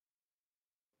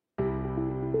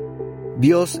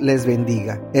Dios les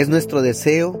bendiga. Es nuestro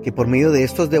deseo que por medio de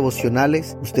estos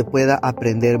devocionales usted pueda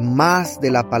aprender más de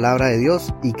la palabra de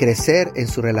Dios y crecer en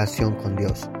su relación con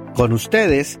Dios. Con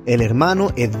ustedes, el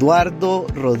hermano Eduardo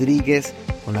Rodríguez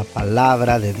con la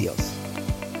palabra de Dios.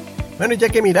 Bueno, ya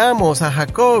que miramos a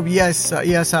Jacob y a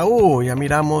Esaú, ya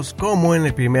miramos cómo en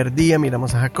el primer día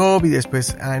miramos a Jacob y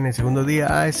después en el segundo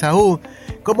día a Esaú,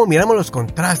 cómo miramos los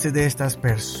contrastes de estas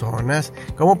personas,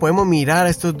 cómo podemos mirar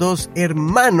a estos dos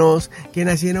hermanos que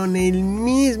nacieron el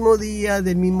mismo día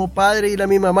del mismo padre y la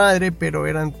misma madre, pero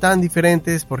eran tan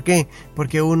diferentes. ¿Por qué?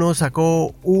 Porque uno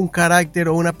sacó un carácter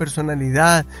o una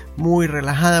personalidad muy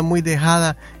relajada, muy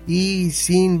dejada y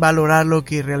sin valorar lo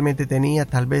que realmente tenía.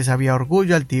 Tal vez había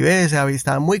orgullo, altivez,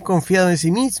 estaba muy confiado en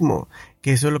sí mismo,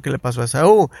 que eso es lo que le pasó a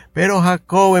Esaú. Pero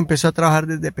Jacob empezó a trabajar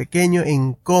desde pequeño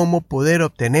en cómo poder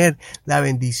obtener la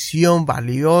bendición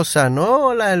valiosa,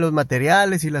 no la de los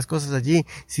materiales y las cosas allí,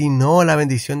 sino la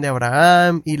bendición de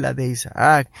Abraham y la de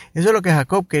Isaac. Eso es lo que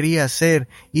Jacob quería hacer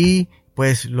y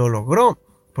pues lo logró.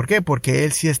 ¿Por qué? Porque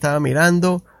él sí estaba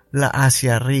mirando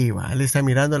hacia arriba, él está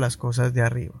mirando las cosas de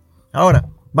arriba. Ahora,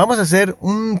 vamos a hacer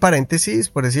un paréntesis,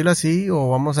 por decirlo así, o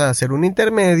vamos a hacer un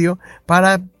intermedio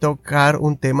para tocar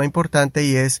un tema importante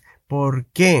y es ¿por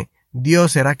qué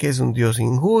Dios será que es un Dios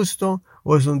injusto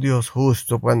o es un Dios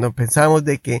justo? Cuando pensamos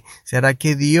de que ¿será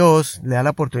que Dios le da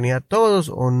la oportunidad a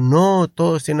todos o no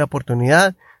todos tienen la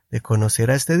oportunidad de conocer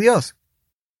a este Dios?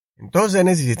 Entonces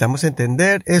necesitamos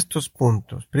entender estos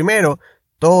puntos. Primero,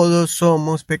 todos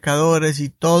somos pecadores y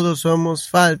todos somos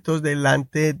faltos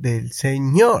delante del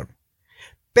Señor.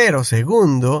 Pero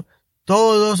segundo,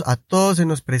 a todos se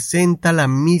nos presenta la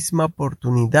misma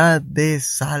oportunidad de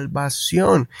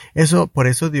salvación. Por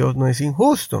eso Dios no es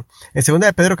injusto. En 2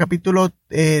 de Pedro capítulo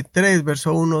 3,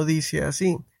 verso 1 dice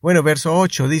así. Bueno, verso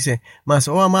 8 dice, mas,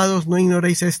 oh amados, no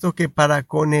ignoréis esto, que para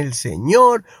con el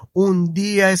Señor un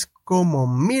día es como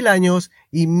 1000 años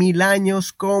y 1000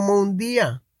 años como un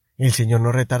día. El Señor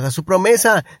no retarda su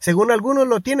promesa, según algunos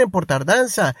lo tienen por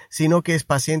tardanza, sino que es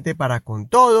paciente para con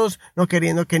todos, no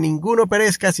queriendo que ninguno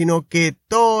perezca, sino que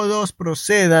todos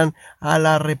procedan al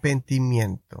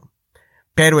arrepentimiento.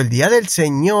 Pero el día del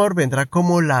Señor vendrá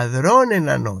como ladrón en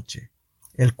la noche,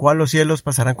 el cual los cielos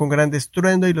pasarán con gran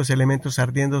estruendo y los elementos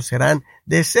ardiendo serán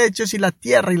deshechos y la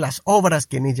tierra y las obras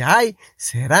que en ella hay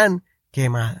serán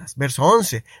quemadas. Verso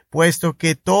 11, puesto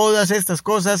que todas estas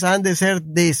cosas han de ser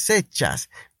deshechas,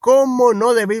 ¿cómo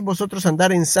no debéis vosotros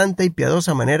andar en santa y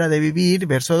piadosa manera de vivir?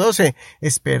 Verso 12,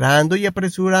 esperando y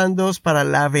apresurándoos para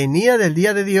la venida del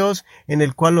día de Dios, en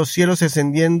el cual los cielos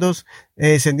encendiéndose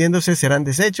serán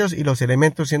deshechos y los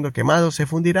elementos siendo quemados se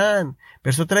fundirán.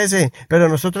 Verso 13, pero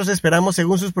nosotros esperamos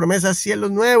según sus promesas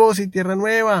cielos nuevos y tierra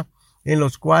nueva, en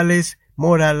los cuales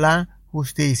mora la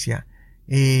justicia.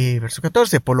 Verso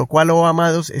 14, por lo cual, oh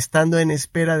amados, estando en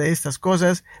espera de estas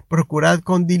cosas, procurad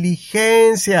con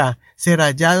diligencia ser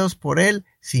hallados por él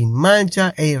sin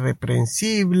mancha e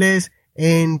irreprensibles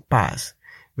en paz.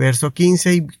 Verso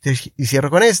 15, y cierro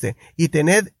con este, y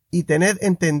tened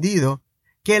entendido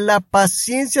que la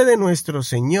paciencia de nuestro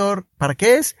Señor, ¿para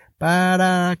qué es?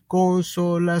 Para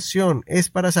consolación, es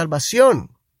para salvación.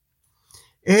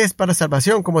 Es para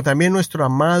salvación, como también nuestro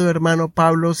amado hermano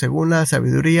Pablo, según la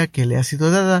sabiduría que le ha sido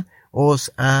dada,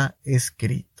 os ha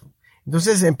escrito.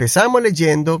 Entonces empezamos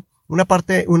leyendo una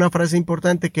frase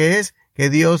importante que es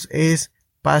que Dios es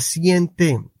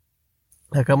paciente.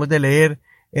 Acabamos de leer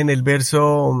en el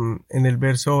verso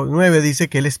 9, dice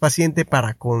que Él es paciente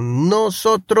para con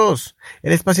nosotros.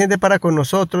 Él es paciente para con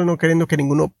nosotros, no queriendo que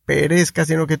ninguno perezca,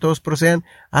 sino que todos procedan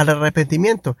al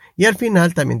arrepentimiento. Y al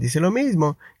final también dice lo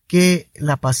mismo, que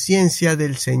la paciencia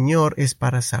del Señor es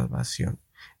para salvación.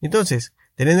 Entonces,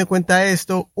 teniendo en cuenta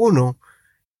esto,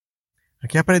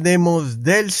 aquí aprendemos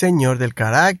del Señor, del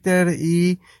carácter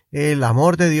y el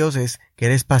amor de Dios es que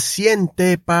Él es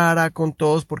paciente para con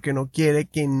todos porque no quiere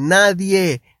que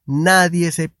nadie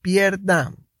se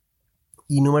pierda.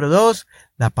 Y número 2,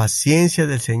 la paciencia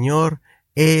del Señor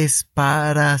es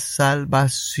para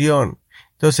salvación.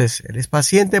 Entonces, Él es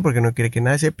paciente porque no quiere que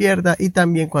nadie se pierda y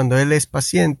también cuando Él es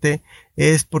paciente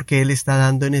es porque Él está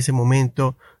dando en ese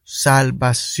momento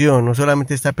salvación. No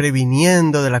solamente está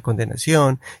previniendo de la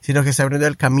condenación, sino que está abriendo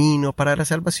el camino para la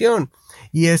salvación.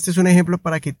 Y este es un ejemplo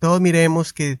para que todos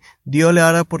miremos que Dios le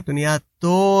da la oportunidad a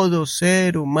todo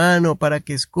ser humano para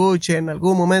que escuche en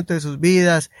algún momento de sus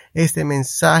vidas este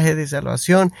mensaje de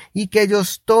salvación y que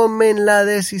ellos tomen la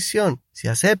decisión si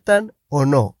aceptan o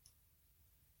no.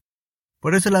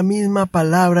 Por eso la misma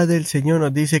palabra del Señor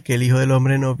nos dice que el Hijo del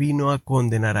Hombre no vino a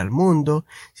condenar al mundo,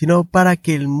 sino para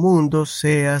que el mundo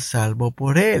sea salvo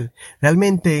por él.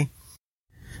 Realmente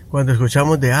cuando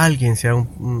escuchamos de alguien, sea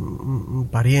un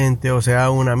pariente o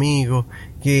sea un amigo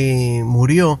que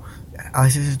murió, a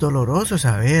veces es doloroso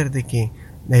saber de que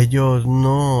ellos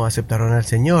no aceptaron al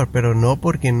Señor, pero no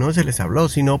porque no se les habló,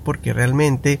 sino porque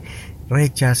realmente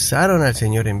rechazaron al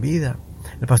Señor en vida.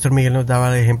 El pastor Miguel nos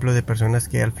daba el ejemplo de personas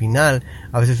que al final,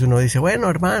 a veces uno dice, bueno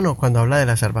hermano, cuando habla de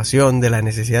la salvación, de la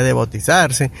necesidad de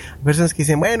bautizarse, hay personas que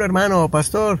dicen, bueno hermano,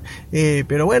 pastor,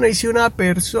 pero bueno, y si una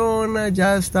persona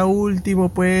ya hasta último,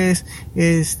 pues,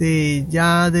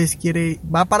 ya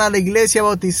va para la iglesia a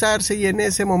bautizarse y en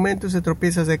ese momento se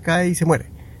tropieza, se cae y se muere.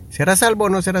 ¿Será salvo o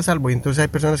no será salvo? Y entonces hay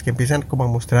personas que empiezan como a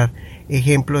mostrar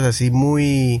ejemplos así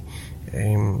muy...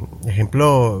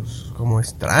 ejemplos como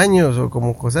extraños o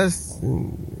como cosas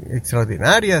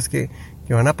extraordinarias que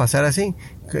van a pasar así,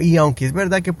 y aunque es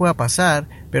verdad que pueda pasar,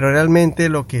 pero realmente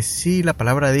lo que sí la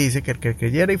palabra dice, que el que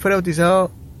creyera y fuera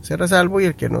bautizado será salvo y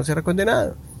el que no será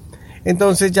condenado.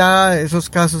 Entonces ya esos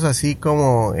casos así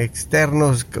como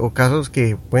externos o casos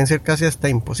que pueden ser casi hasta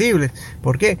imposibles.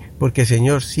 ¿Por qué? Porque el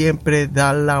Señor siempre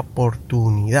da la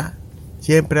oportunidad,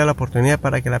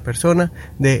 para que la persona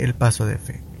dé el paso de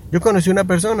fe. Yo conocí una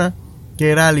persona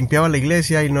que limpiaba la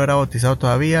iglesia y no era bautizado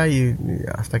todavía, y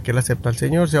hasta que él aceptó al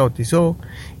Señor se bautizó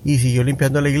y siguió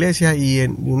limpiando la iglesia, y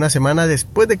en una semana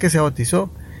después de que se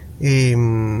bautizó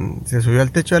se subió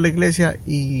al techo de la iglesia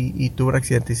y tuvo un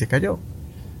accidente y se cayó.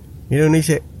 Mira, uno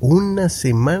dice, una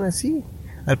semana, sí.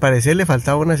 Al parecer le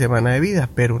faltaba una semana de vida,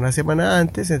 pero una semana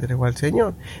antes se entregó al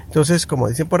Señor. Entonces, como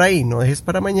dicen por ahí, no dejes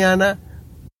para mañana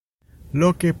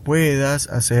lo que puedas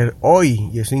hacer hoy,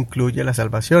 y eso incluye la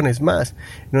salvación. Es más,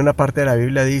 en una parte de la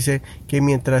Biblia dice que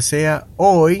mientras sea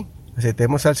hoy,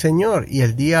 aceptemos al Señor, y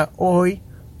el día hoy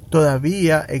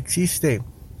todavía existe.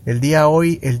 El día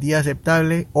hoy, el día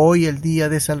aceptable, hoy el día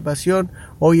de salvación,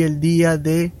 hoy el día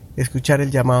de escuchar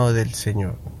el llamado del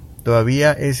Señor.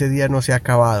 Todavía ese día no se ha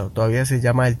acabado, todavía se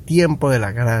llama el tiempo de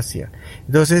la gracia.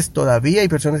 Entonces todavía hay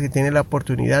personas que tienen la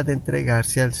oportunidad de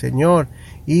entregarse al Señor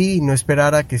y no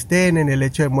esperar a que estén en el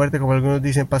lecho de muerte, como algunos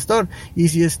dicen, pastor, y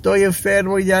si estoy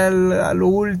enfermo y ya a lo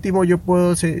último yo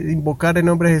puedo invocar el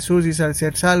nombre de Jesús y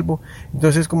ser salvo.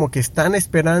 Entonces como que están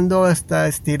esperando hasta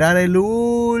estirar el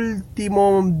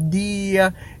último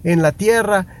día en la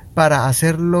tierra para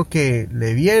hacer lo que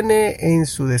le viene en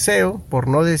su deseo, por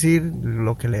no decir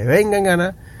lo que le venga en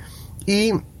gana,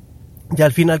 y ya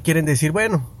al final quieren decir,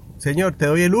 bueno, Señor, te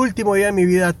doy el último día de mi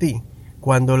vida a ti,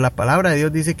 cuando la palabra de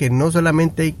Dios dice que no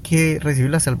solamente hay que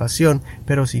recibir la salvación,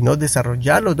 pero sino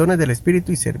desarrollar los dones del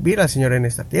Espíritu y servir al Señor en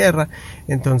esta tierra.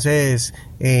 Entonces,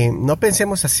 no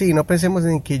pensemos así, no pensemos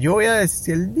en que yo voy a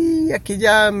decir el día que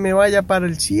ya me vaya para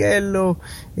el cielo,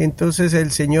 entonces el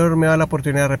Señor me da la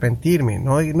oportunidad de arrepentirme.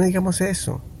 No digamos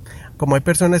eso. Como hay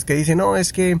personas que dicen, no,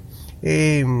 es que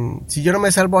si yo no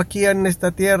me salvo aquí en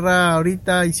esta tierra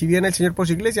ahorita, y si viene el Señor por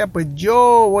su iglesia, pues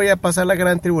yo voy a pasar la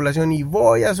gran tribulación y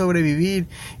voy a sobrevivir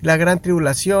la gran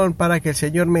tribulación para que el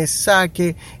Señor me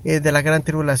saque de la gran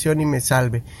tribulación y me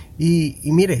salve. Y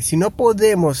mire, si no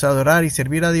podemos adorar y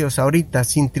servir a Dios ahorita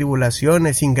sin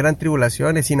tribulaciones, sin gran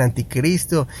tribulaciones, sin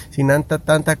anticristo, sin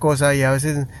tanta cosa, y a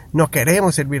veces no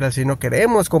queremos servir al Señor, no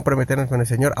queremos comprometernos con el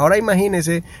Señor. Ahora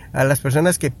imagínense a las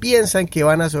personas que piensan que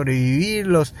van a sobrevivir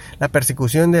la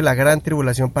persecución de la gran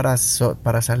tribulación para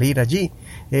salir allí,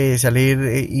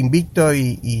 salir invicto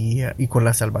y con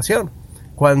la salvación.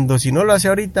 Cuando si no lo hace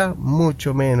ahorita,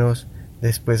 mucho menos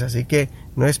después. Así que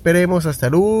no esperemos hasta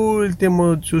el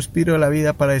último suspiro de la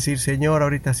vida para decir, Señor,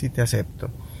 ahorita sí te acepto.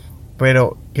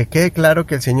 Pero que quede claro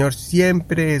que el Señor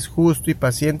siempre es justo y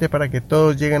paciente para que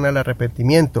todos lleguen al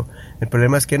arrepentimiento. El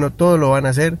problema es que no todos lo van a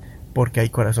hacer, porque hay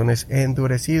corazones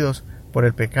endurecidos por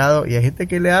el pecado, y hay gente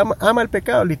que le ama el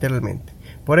pecado literalmente.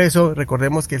 Por eso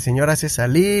recordemos que el Señor hace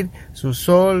salir su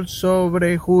sol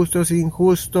sobre justos e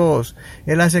injustos.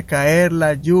 Él hace caer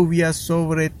la lluvia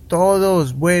sobre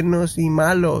todos, buenos y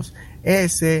malos.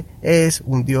 Ese es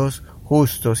un Dios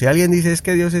justo. Si alguien dice es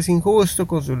que Dios es injusto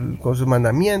con sus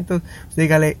mandamientos,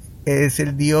 dígale, es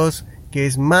el Dios que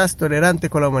es más tolerante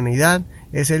con la humanidad,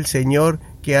 es el Señor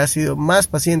que ha sido más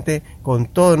paciente con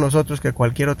todos nosotros que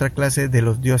cualquier otra clase de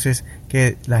los dioses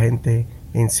que la gente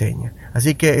enseña.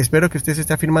 Así que espero que usted se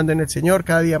esté afirmando en el Señor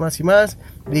cada día más y más,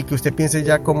 y que usted piense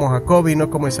ya como Jacob y no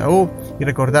como Esaú, y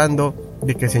recordando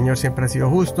de que el Señor siempre ha sido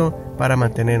justo para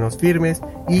mantenernos firmes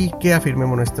y que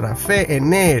afirmemos nuestra fe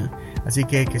en Él. Así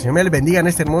que el Señor me les bendiga en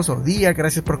este hermoso día.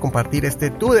 Gracias por compartir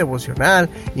tu devocional,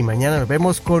 y mañana nos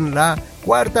vemos con la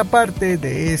cuarta parte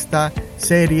de esta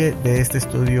serie, de este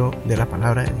estudio de la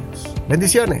palabra de Dios.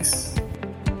 Bendiciones.